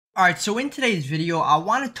Alright, so in today's video, I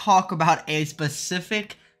want to talk about a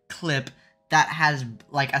specific clip that has,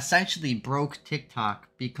 like, essentially broke TikTok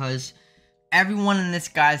because everyone in this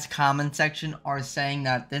guy's comment section are saying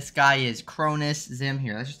that this guy is Cronus, XIM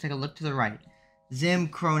here. Let's just take a look to the right.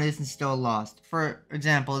 XIM, Cronus, and still lost. For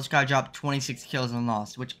example, this guy dropped 26 kills and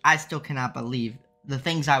lost, which I still cannot believe. The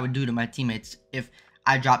things I would do to my teammates if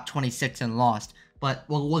I dropped 26 and lost. But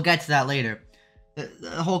we'll get to that later. The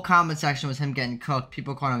whole comment section was him getting cooked.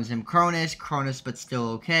 People calling him Cronus but still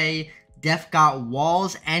okay. Def got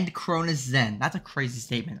walls and Cronus Zen. That's a crazy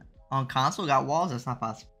statement. On console, got walls? That's not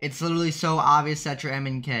possible. It's literally so obvious that you're M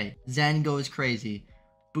and K. Zen goes crazy.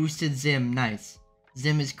 Boosted XIM, nice.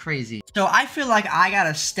 XIM is crazy. So I feel like I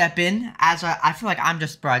gotta step in as I feel like I'm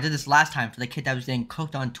just, bro, I did this last time for the kid that was getting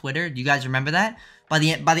cooked on Twitter. Do you guys remember that? By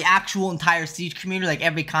the actual entire Siege community, like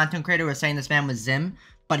every content creator was saying this man was XIM,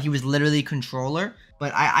 but he was literally controller.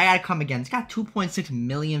 But I gotta come again. It's got 2.6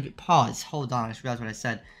 million. Pause. Hold on. I just realized what I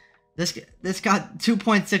said. This got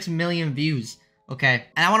 2.6 million views. Okay,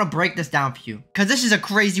 and I want to break this down for you because this is a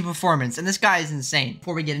crazy performance, and this guy is insane.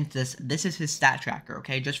 Before we get into this, this is his stat tracker.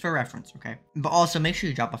 Okay, just for reference. Okay, but also make sure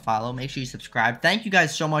you drop a follow. Make sure you subscribe. Thank you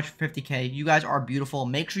guys so much for 50K. You guys are beautiful.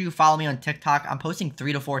 Make sure you follow me on TikTok. I'm posting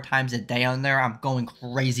 3 to 4 times a day on there. I'm going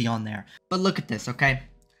crazy on there. But look at this. Okay,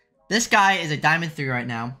 this guy is a Diamond 3 right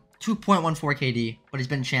now. 2.14 KD, but he's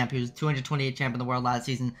been champ. He was 228 champ in the world last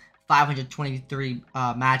season. 523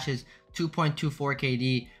 matches. 2.24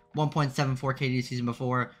 KD. 1.74 KD season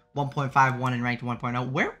before, 1.51 in ranked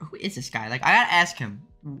 1.0. Who is this guy? Like, I gotta ask him,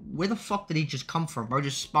 where the fuck did he just come from, bro?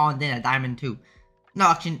 Just spawned in at Diamond 2. No,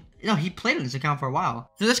 actually, no, he played on this account for a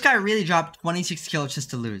while. So this guy really dropped 26 kills just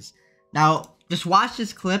to lose. Now, just watch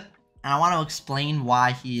this clip, and I want to explain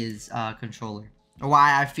why he is controller. Or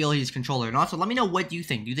why I feel he's controller. And also, let me know what do you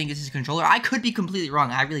think. Do you think this is controller? I could be completely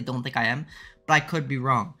wrong. I really don't think I am, but I could be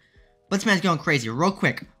wrong. But this man's going crazy. Real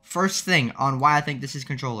quick, first thing on why I think this is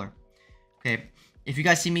controller. Okay, if you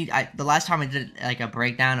guys see me, the last time I did like a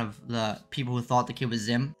breakdown of the people who thought the kid was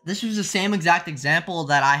XIM, this was the same exact example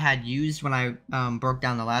that I had used when I broke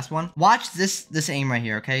down the last one. Watch this aim right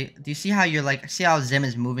here, okay? Do you see how you're like, see how XIM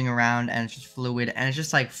is moving around and it's just fluid and it's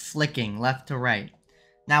just like flicking left to right.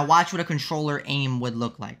 Now watch what a controller aim would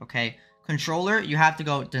look like, okay? Controller, you have to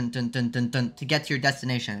go dun dun dun dun dun to get to your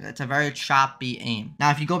destination. It's a very choppy aim.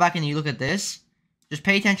 Now, if you go back and you look at this, just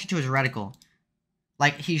pay attention to his reticle.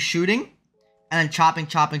 Like, he's shooting, and then chopping,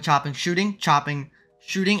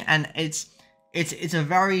 shooting, and it's a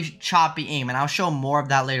very choppy aim. And I'll show more of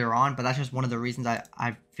that later on, but that's just one of the reasons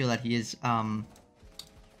I feel that he is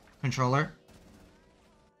controller.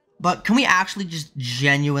 But can we actually just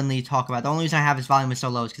genuinely talk about it? The only reason I have his volume is so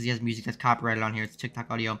low is because he has music that's copyrighted on here. It's TikTok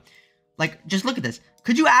audio. Like, just look at this.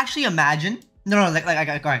 Could you actually imagine? No,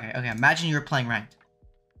 okay. Imagine you're playing ranked.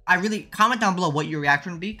 I really, comment down below what your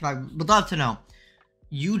reaction would be, because I would love to know.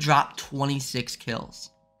 You drop 26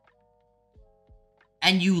 kills.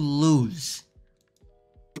 And you lose.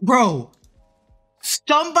 Bro.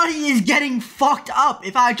 Somebody is getting fucked up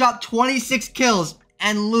if I drop 26 kills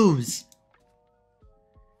and lose.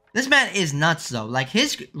 This man is nuts, though. Like,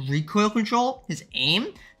 his recoil control, his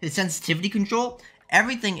aim, his sensitivity control,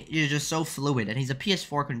 everything is just so fluid, and he's a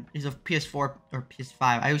PS4 or PS5.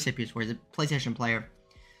 I always say PS4. He's a PlayStation player.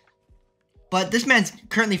 But this man's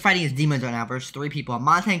currently fighting his demons right now versus 3 people. I'm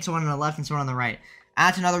monitoring someone on the left and someone on the right. And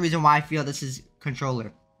that's another reason why I feel this is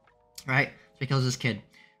controller. Right? So he kills this kid.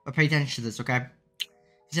 But pay attention to this, okay?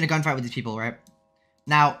 He's in a gunfight with these people, right?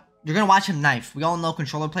 Now, you're gonna watch him knife. We all know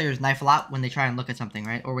controller players knife a lot when they try and look at something,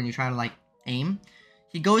 right? Or when you try to, like, aim.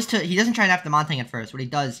 He doesn't try to knife the montagne at first. What he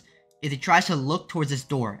does is he tries to look towards this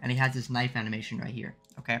door, and he has this knife animation right here,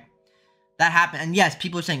 okay? That happened, and yes,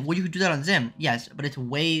 people are saying, well, you could do that on XIM. Yes, but it's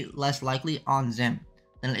way less likely on XIM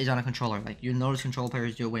than it is on a controller. Like, you notice controller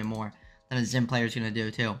players do it way more than a XIM player is going to do,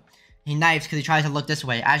 too. He knifes because he tries to look this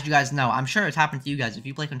way. As you guys know, I'm sure it's happened to you guys. If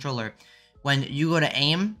you play controller, when you go to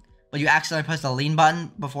aim, but you accidentally press the lean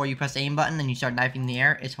button before you press the aim button, and you start knifing in the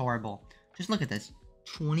air, it's horrible. Just look at this.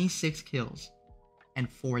 26 kills and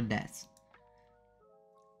 4 deaths.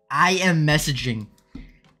 I am messaging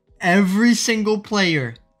every single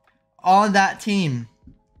player on that team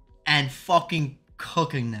and fucking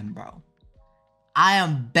cooking them, bro. I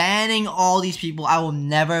am banning all these people. I will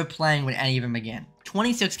never playing with any of them again.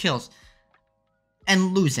 26 kills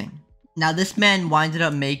and losing. Now, this man winded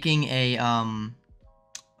up making a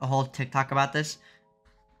whole TikTok about this.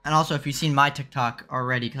 And also, if you've seen my TikTok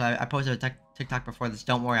already, because I posted a TikTok before this,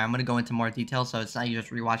 don't worry, I'm going to go into more detail, so it's not you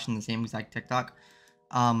just rewatching the same exact TikTok.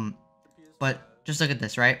 But just look at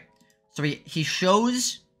this, right? So he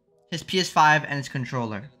shows his PS5 and his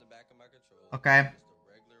controller. Okay?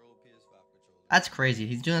 That's crazy.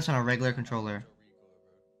 He's doing this on a regular controller.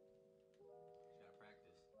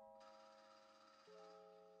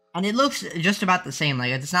 And it looks just about the same.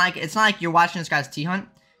 Like it's not like you're watching this guy's T-Hunt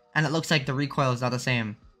and it looks like the recoil is not the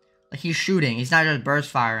same. Like he's shooting. He's not just burst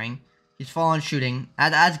firing. He's full on shooting.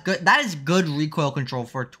 That's good. That is good recoil control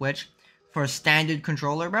for Twitch. For a standard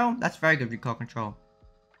controller, bro. That's very good recoil control.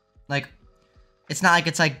 Like, it's not like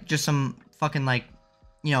it's like just some fucking like,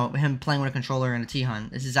 you know, him playing with a controller in a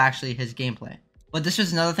T-Hunt. This is actually his gameplay. But this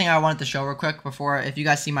was another thing I wanted to show real quick before. If you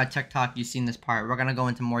guys see my TikTok, you've seen this part. We're going to go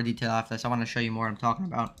into more detail after this. I want to show you more what I'm talking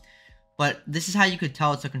about. But this is how you could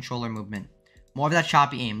tell it's a controller movement. More of that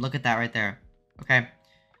choppy aim. Look at that right there. Okay.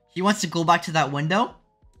 He wants to go back to that window.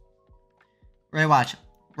 Right, watch.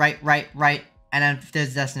 Right. And then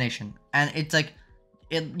there's destination. And it's like,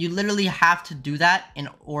 you literally have to do that in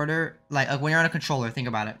order, like when you're on a controller, think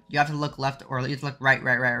about it. You have to look left or you have to look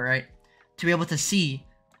right, to be able to see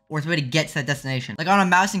or to be able to get to that destination. Like on a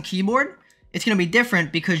mouse and keyboard, it's going to be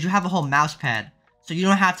different because you have a whole mouse pad. So you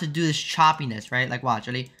don't have to do this choppiness, right? Like watch,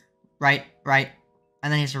 ready? Right,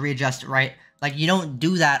 and then he has to readjust it, right? Like you don't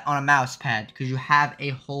do that on a mouse pad because you have a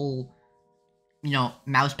whole, you know,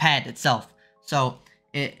 mouse pad itself. So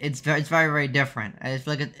it's very different. I just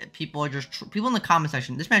feel like people are just people in the comment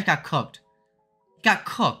section. This man got cooked. He got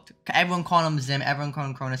cooked. Everyone calling him XIM. Everyone calling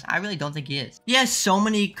him cronus. I really don't think he is. He has so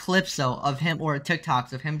many clips though of him or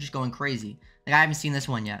TikToks of him just going crazy. Like I haven't seen this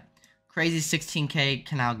one yet. Crazy 16K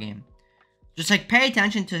canal game. Just like pay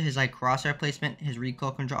attention to his like crosshair placement, his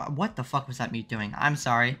recoil control. What the fuck was that mute doing? I'm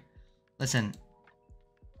sorry. Listen.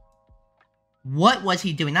 What was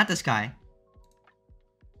he doing? Not this guy.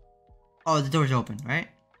 Oh, the door's open, right?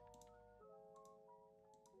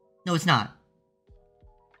 No, it's not.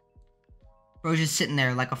 Bro's just sitting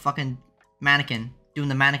there like a fucking mannequin, doing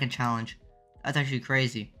the mannequin challenge. That's actually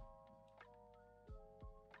crazy.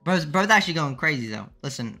 Bro's actually going crazy though.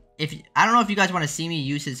 Listen, I don't know if you guys want to see me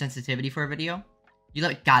use his sensitivity for a video. You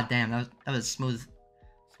look, goddamn, that was smooth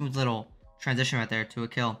little transition right there to a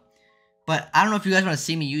kill. But I don't know if you guys want to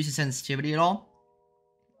see me use his sensitivity at all.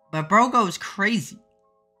 But bro goes crazy.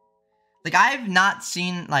 Like, I've not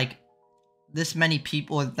seen, like, this many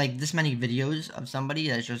people, like, this many videos of somebody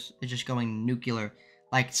that's just going nuclear.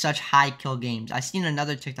 Like, such high kill games. I've seen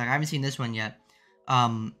another TikTok. I haven't seen this one yet.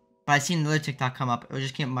 But I've seen another TikTok come up. It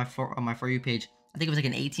just came up on my For You page. I think it was, like,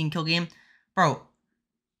 an 18 kill game. Bro,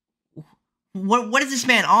 what is this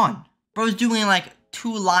man on? Bro's doing, like,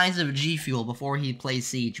 2 lines of G Fuel before he plays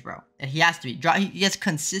Siege, bro. And he has to be. He has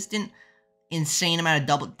consistent, insane amount of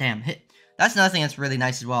double... Damn, hit... That's another thing that's really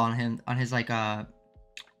nice as well on him, on his like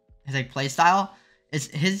play style, is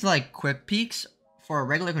his like quick peeks for a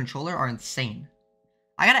regular controller are insane.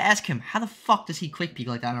 I gotta ask him, how the fuck does he quick peek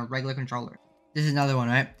like that on a regular controller? This is another one,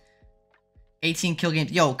 right? 18 kill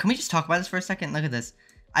games. Yo, can we just talk about this for a second? Look at this.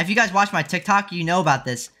 If you guys watch my TikTok, you know about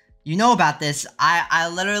this. You know about this. I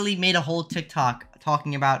literally made a whole TikTok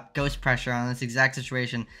talking about ghost pressure on this exact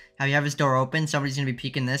situation. How you have his door open, somebody's gonna be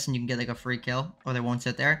peeking this, and you can get like a free kill, or they won't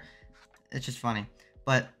sit there. It's just funny.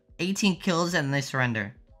 But 18 kills and they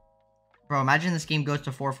surrender. Bro, imagine this game goes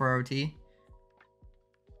to 4-4 OT.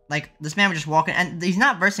 Like, this man was just walking, and he's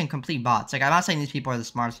not versing complete bots. Like, I'm not saying these people are the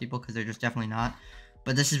smartest people, because they're just definitely not.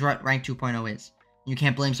 But this is what rank 2.0 is. You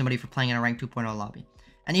can't blame somebody for playing in a rank 2.0 lobby.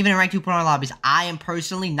 And even in rank 2.0 lobbies, I am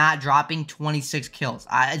personally not dropping 26 kills.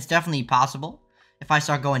 It's definitely possible. If I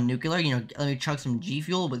start going nuclear, you know, let me chug some G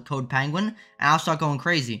Fuel with code Penguin, and I'll start going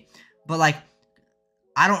crazy. But, like,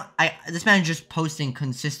 this man is just posting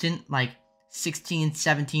consistent, like, 16,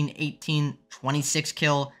 17, 18, 26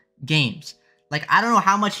 kill games. Like, I don't know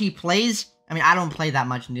how much he plays. I mean, I don't play that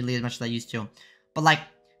much, nearly as much as I used to. But, like,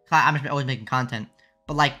 I'm always making content.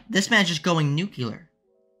 But, like, this man's just going nuclear.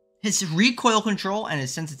 His recoil control and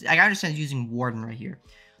his sensitivity. Like, I understand he's using Warden right here.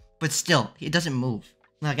 But still, it doesn't move.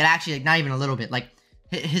 Like, it actually, like, not even a little bit. Like,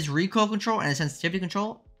 his recoil control and his sensitivity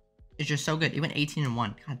control is just so good. He went 18-1.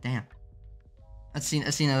 God damn. Let's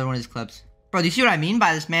see another one of these clips. Bro, do you see what I mean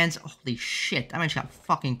by this man's... Holy shit, that man just got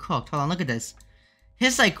fucking cooked. Hold on, look at this.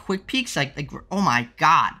 His, like, quick peeks, like oh my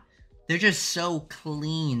god. They're just so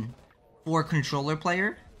clean for a controller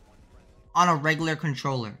player on a regular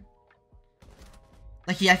controller.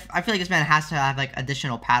 Like, I feel like this man has to have, like,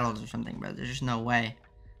 additional paddles or something, bro. There's just no way.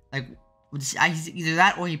 Like, either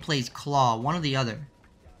that or he plays Claw. One or the other.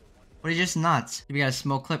 But he's just nuts. We got a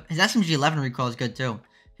smoke clip. His SMG-11 recoil is good, too.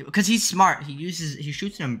 Because he's smart. He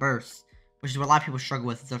shoots it in bursts. Which is what a lot of people struggle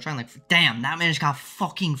with. They're trying, like, damn, that man just got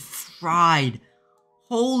fucking fried.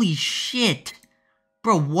 Holy shit.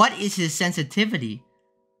 Bro, what is his sensitivity?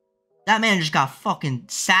 That man just got fucking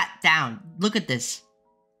sat down. Look at this.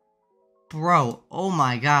 Bro, oh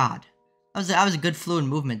my god. That was a good fluid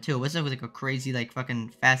movement too. It wasn't like a crazy like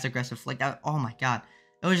fucking fast aggressive flick. That, oh my god,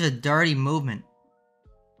 it was a dirty movement.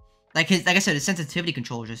 Like I said, his sensitivity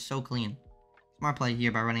control is just so clean. Smart play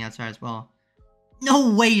here by running outside as well.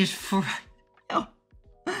 No way, just for no.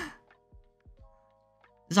 This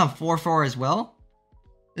is on 4-4 as well.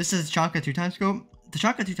 This is Settinqs 2x scope. The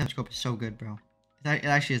Settinqs 2x scope is so good, bro. It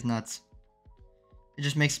actually is nuts. It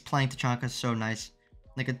just makes playing Settinqs so nice.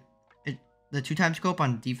 Like the 2x scope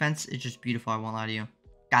on defense is just beautiful. I won't lie to you.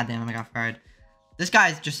 God damn, I got fired. This guy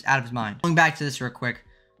is just out of his mind. Going back to this real quick.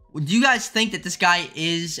 Do you guys think that this guy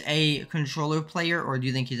is a controller player, or do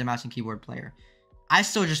you think he's a mouse and keyboard player? I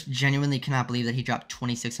still just genuinely cannot believe that he dropped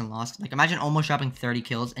 26 and lost. Like, imagine almost dropping 30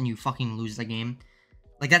 kills and you fucking lose the game.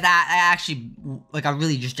 Like, that I actually, like, I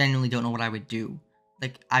really just genuinely don't know what I would do.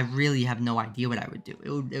 Like, I really have no idea what I would do.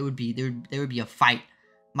 There would be a fight.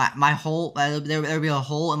 My whole, there would be a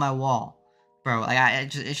hole in my wall. Bro,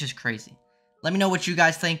 like, it's just crazy. Let me know what you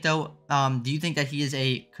guys think, though. Do you think that he is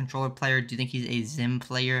a controller player? Do you think he's a XIM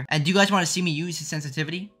player? And do you guys want to see me use his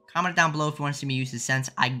sensitivity? Comment down below if you want to see me use his sense.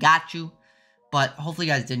 I got you. But hopefully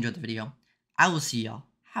you guys did enjoy the video. I will see y'all.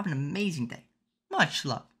 Have an amazing day. Much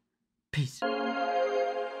love. Peace.